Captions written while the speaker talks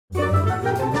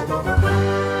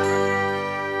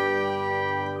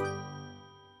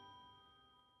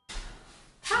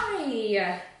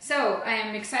Hi! So I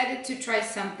am excited to try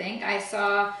something. I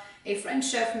saw a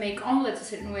French chef make omelette a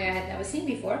certain way I had never seen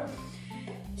before.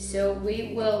 So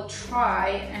we will try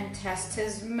and test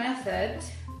his method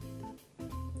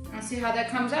and see how that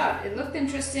comes out. It looked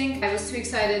interesting. I was too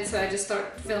excited, so I just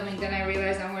started filming. Then I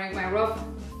realized I'm wearing my robe.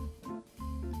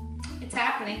 It's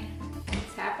happening.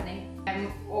 It's happening.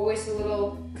 I'm always a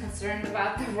little concerned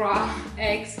about the raw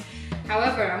eggs.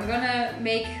 However, I'm gonna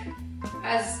make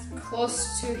as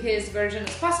close to his version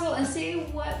as possible and see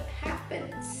what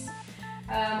happens.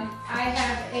 I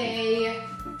have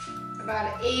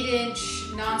about an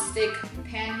 8-inch non-stick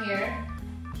pan here.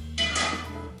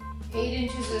 8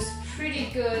 inches is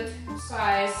pretty good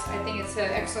size. I think it's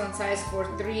an excellent size for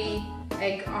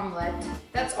 3-egg omelette.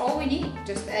 That's all we need,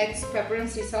 just eggs, pepper and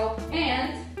sea salt,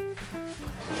 and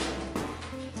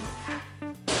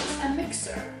a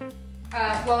mixer.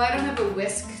 Well, I don't have a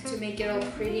whisk to make it all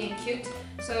pretty and cute,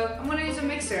 so I'm gonna use a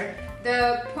mixer.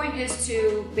 The point is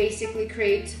to basically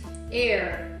create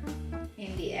air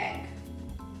in the egg.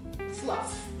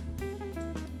 Fluff.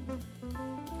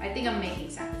 I think I'm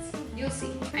making sense. You'll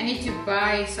see. I need to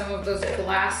buy some of those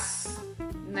glass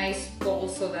nice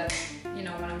bowls so that, you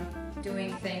know, when I'm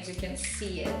doing things you can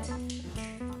see it.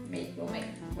 It will make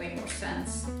way more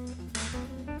sense.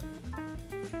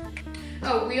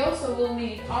 Oh, we also will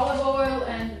need olive oil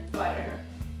and butter.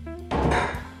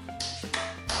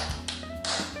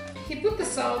 He put the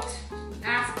salt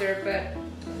after, but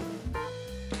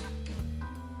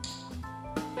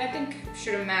I think it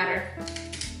shouldn't matter.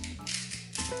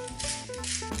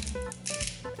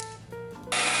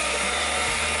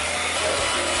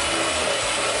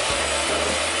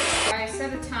 I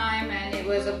set a time and it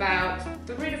was about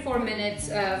 3 to 4 minutes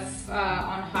of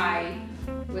on high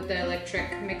with the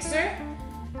electric mixer.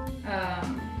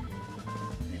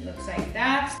 It looks like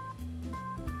that.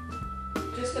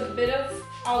 Just a bit of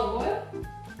olive oil.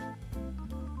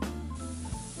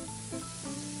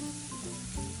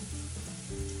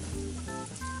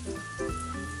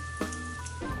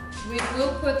 We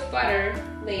will put butter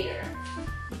later.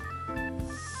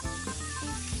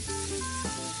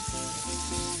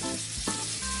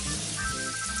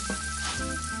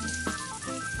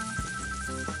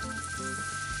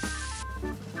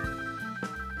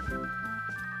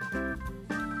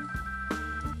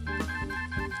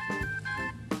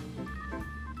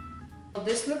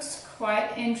 This looks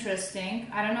quite interesting.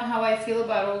 I don't know how I feel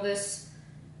about all this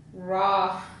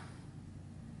raw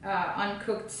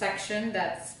uncooked section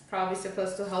that's probably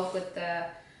supposed to help with the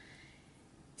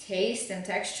taste and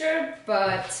texture,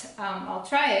 but I'll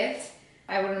try it.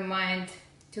 I wouldn't mind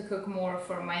to cook more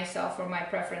for myself, for my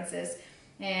preferences.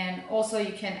 And also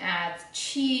you can add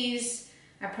cheese.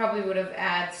 I probably would have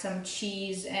added some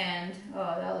cheese and,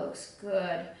 oh, that looks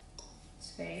good.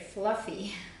 It's very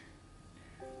fluffy.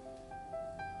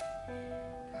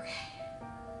 Okay.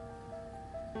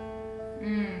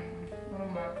 Oh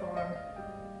my god.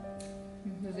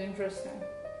 This is interesting.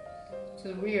 It's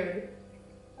weird.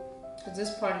 Because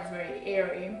this part is very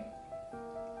airy.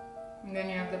 And then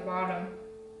you have the bottom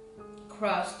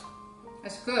crust.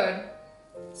 It's good.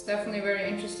 It's definitely very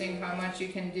interesting how much you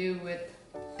can do with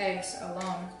eggs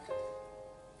alone.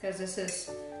 Because this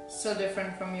is so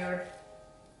different from your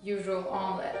usual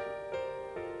omelette.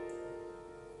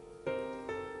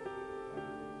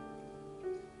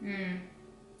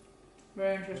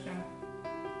 Very interesting.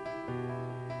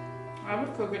 I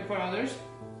would cook it for others.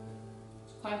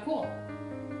 It's quite cool.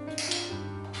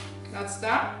 That's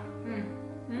that.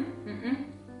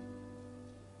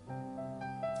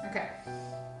 Okay.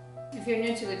 If you're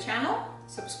new to the channel,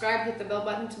 subscribe, hit the bell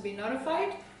button to be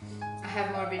notified. I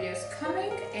have more videos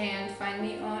coming, and find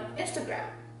me on Instagram.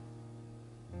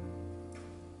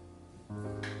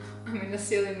 I'm in a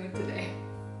silly mood today.